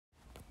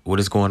What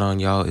is going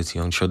on, y'all? It's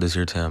Young Churro this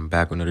here time. I'm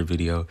back with another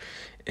video.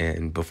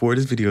 And before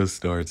this video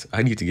starts,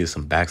 I need to give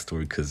some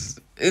backstory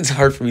because it's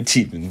hard for me to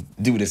even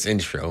do this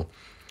intro.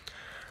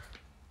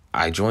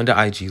 I joined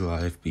the IG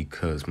Live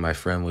because my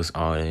friend was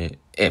on it.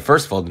 And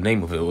first of all, the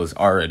name of it was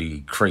already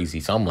crazy.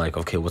 So I'm like,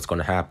 okay, what's going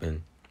to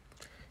happen?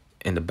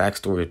 And the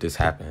backstory of this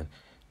happened.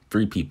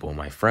 3 people,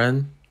 my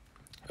friend,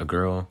 a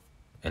girl,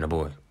 and a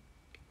boy.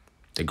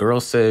 The girl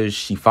says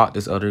she fought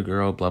this other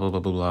girl, blah, blah, blah,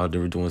 blah, blah. They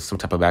were doing some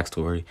type of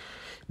backstory.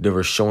 They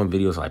were showing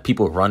videos like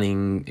people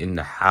running in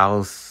the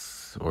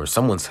house or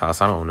someone's house,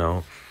 I don't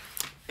know.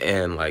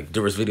 And like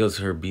there was videos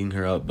of her beating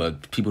her up,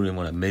 but people didn't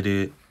want to admit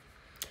it.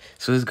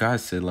 So this guy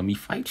said, let me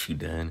fight you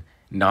then.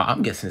 Now,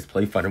 I'm guessing it's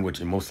play fighting,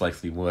 which it most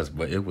likely was,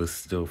 but it was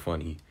still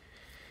funny.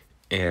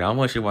 And I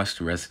want you to watch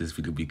the rest of this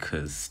video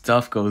because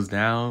stuff goes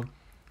down.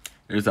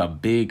 There's a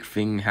big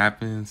thing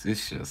happens.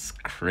 It's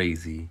just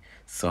crazy.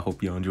 So I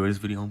hope you all enjoy this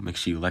video. Make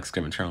sure you like,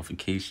 subscribe, and turn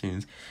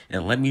notifications.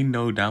 And let me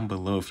know down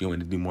below if you want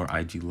to do more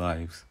IG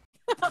lives.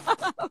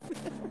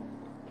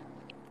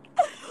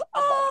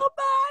 Oh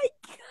my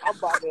I'm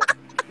about to.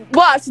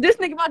 Watch, this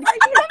nigga about to come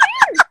here.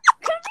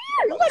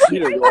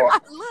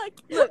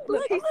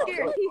 Look, he's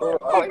scared. He's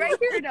right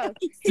here though.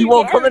 She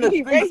won't come in the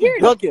He's street. right here.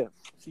 She ducking.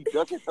 She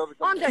ducking. Tell her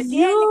to On come. the dead nigga.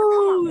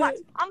 Come on, watch.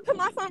 I'm gonna put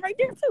my phone right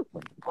there too.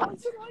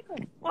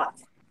 Watch.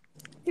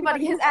 He about to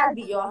get his ass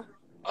beat, y'all.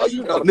 Oh,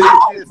 you know, Oh, nigga.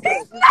 he snuck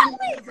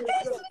me. He snuck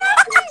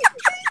me.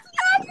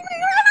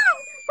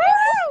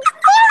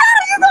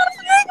 You're gonna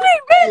sneak me,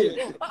 bitch.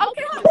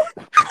 Okay, hold on.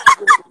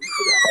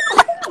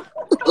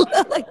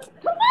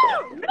 Come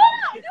on, no,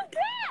 you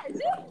can't.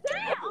 Just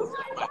stand. Oh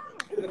my God.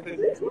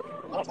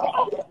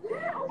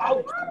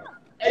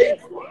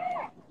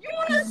 You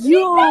wanna sneak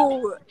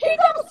though? He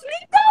gonna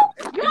sneak though?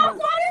 You don't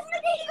saw this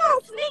nigga? He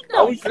gonna sneak Oh,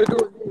 though. we should do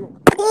it.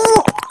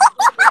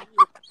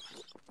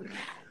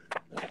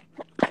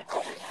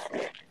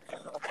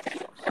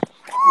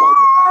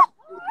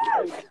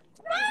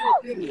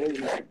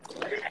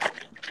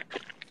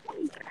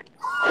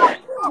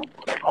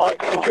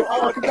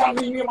 Oh, you got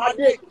me in my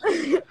dick.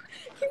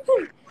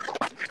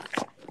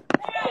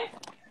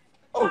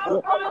 Oh,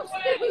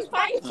 he's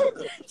fighting.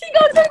 She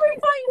gonna take me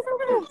fighting for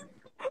real.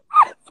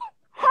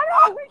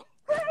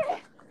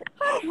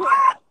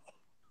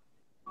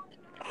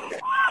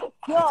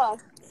 Yeah.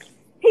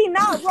 He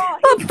not wrong.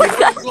 He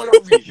gonna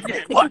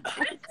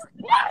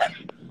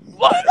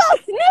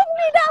sneak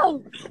me though.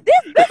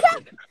 This bitch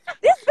ass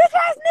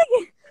nigga.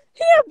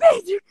 He a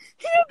bitch.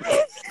 He a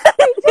bitch.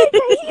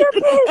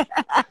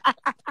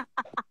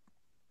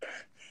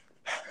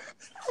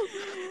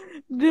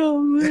 No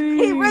way.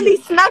 He really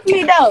snuck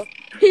me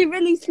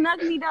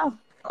though.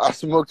 I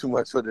smoke too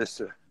much for this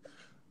shit.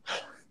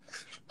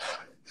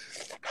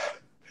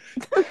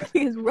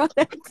 He's running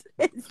to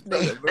this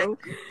nigga, bro.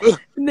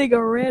 Nigga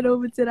ran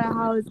over to the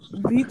house,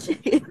 beat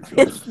you,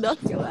 and snuck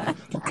your ass.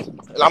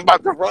 And I'm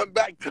about to run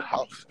back to the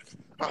house.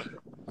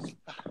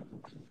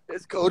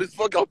 It's cold as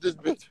fuck out this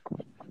bitch.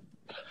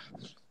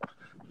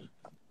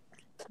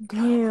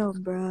 Damn,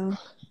 bro.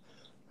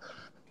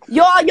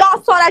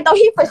 Y'all saw that though.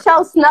 He for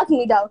sure snuck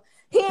me though.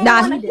 He ain't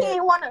Nah, wanna he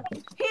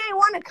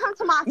come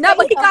to my No, face,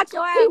 but he though. got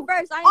your ass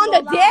first. I ain't On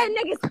the gonna dead lie.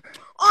 niggas.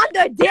 On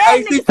the dead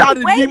Hey, she niggas. tried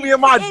to wait beat me in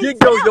my dick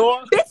though,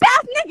 y'all. Bitch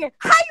ass nigga.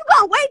 How you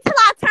gonna wait till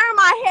I turn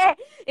my head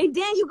and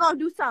then you gonna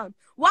do something?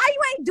 Why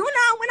you ain't do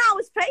nothing when I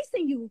was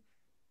facing you?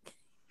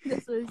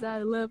 That's what he's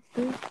out of love,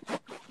 too.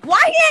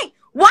 Why he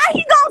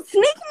gonna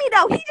sneak me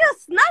though? He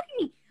just snuck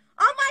me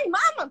on my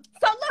mama.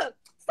 So look,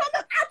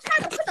 I'm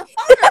trying to put the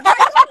phone up.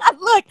 Right?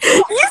 Look,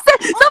 you said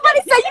somebody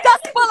said you got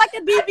spun like a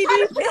I'm trying to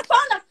DVD. put the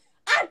phone up.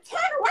 I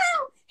turn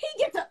around. He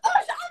gets to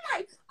I'm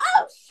like,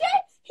 oh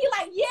shit. He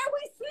like, yeah, we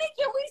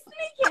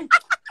sneaking.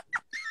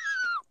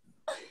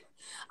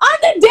 On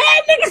the dead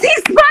niggas, he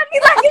spun me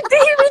like a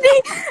DVD.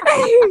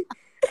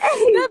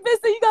 That bitch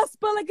said you got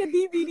spun like a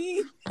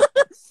DVD.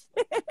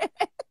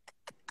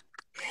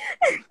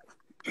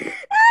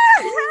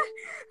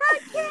 I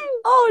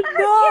can't. Oh,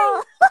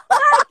 no.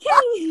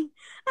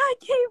 I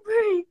can't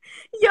breathe.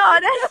 Yo,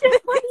 that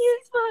shit funny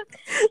as fuck.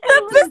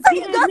 That bitch said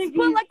you dead got nigga.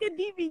 spun like a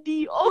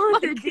DVD. Oh,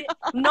 my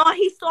God. No,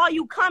 he saw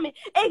you coming.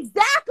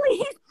 Exactly.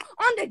 He's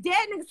on the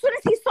dead nigga. As soon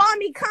as he saw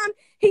me come,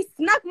 he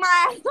snuck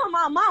my ass on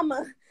my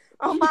mama.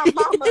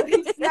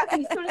 He snuck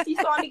me as soon as he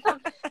saw me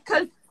come.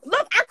 Cause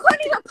look, I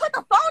couldn't even put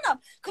the phone up.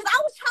 Cause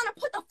I was trying to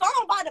put the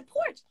phone by the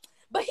porch.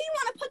 But he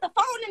wanna put the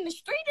phone in the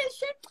street and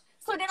shit.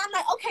 So then I'm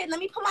like, okay, let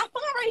me put my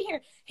phone right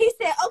here. He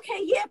said,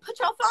 okay, yeah, put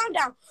your phone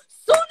down.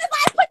 Soon as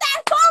I put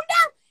that phone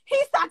down,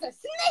 he started to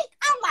sneak.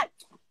 I'm like,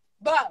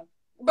 bro.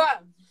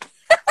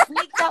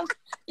 Sneak though?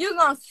 You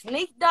gonna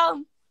sneak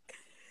though?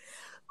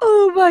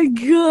 Oh, my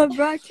God,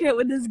 bro. I can't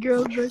with this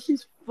girl, bro.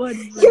 She's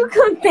funny, bro. You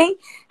gonna think,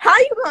 how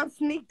you gonna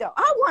sneak though?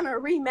 I want a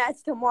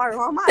rematch tomorrow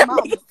on my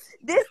mama.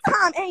 This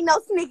time ain't no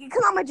sneaking,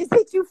 cause I'm gonna just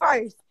hit you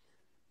first.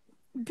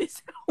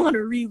 Bitch, I want a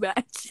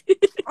rematch.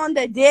 On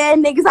the dead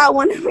niggas, I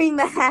want a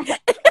rematch.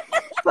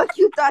 Fuck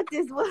you thought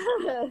this was.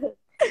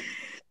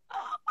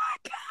 Oh, my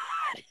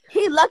God.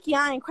 He lucky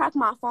I ain't cracked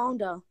my phone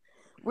though.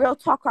 Real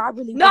talker, I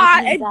really Nah,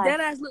 would've beat his that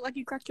ass. ass look like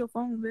you cracked your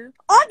phone, man.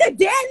 On the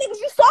dead niggas,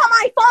 you saw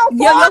my phone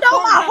Yeah, fall your down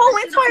phone my got whole that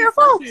shit entire up,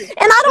 phone, you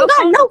and I don't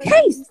got no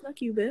case.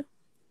 Snuck you, man.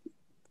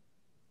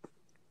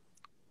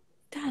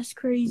 That's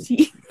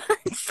crazy.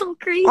 That's so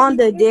crazy. On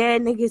the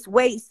dead niggas,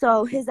 wait,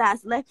 so his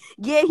ass left.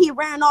 Yeah, he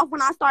ran off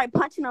when I started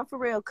punching him for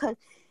real, cause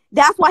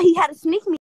that's why he had to sneak me.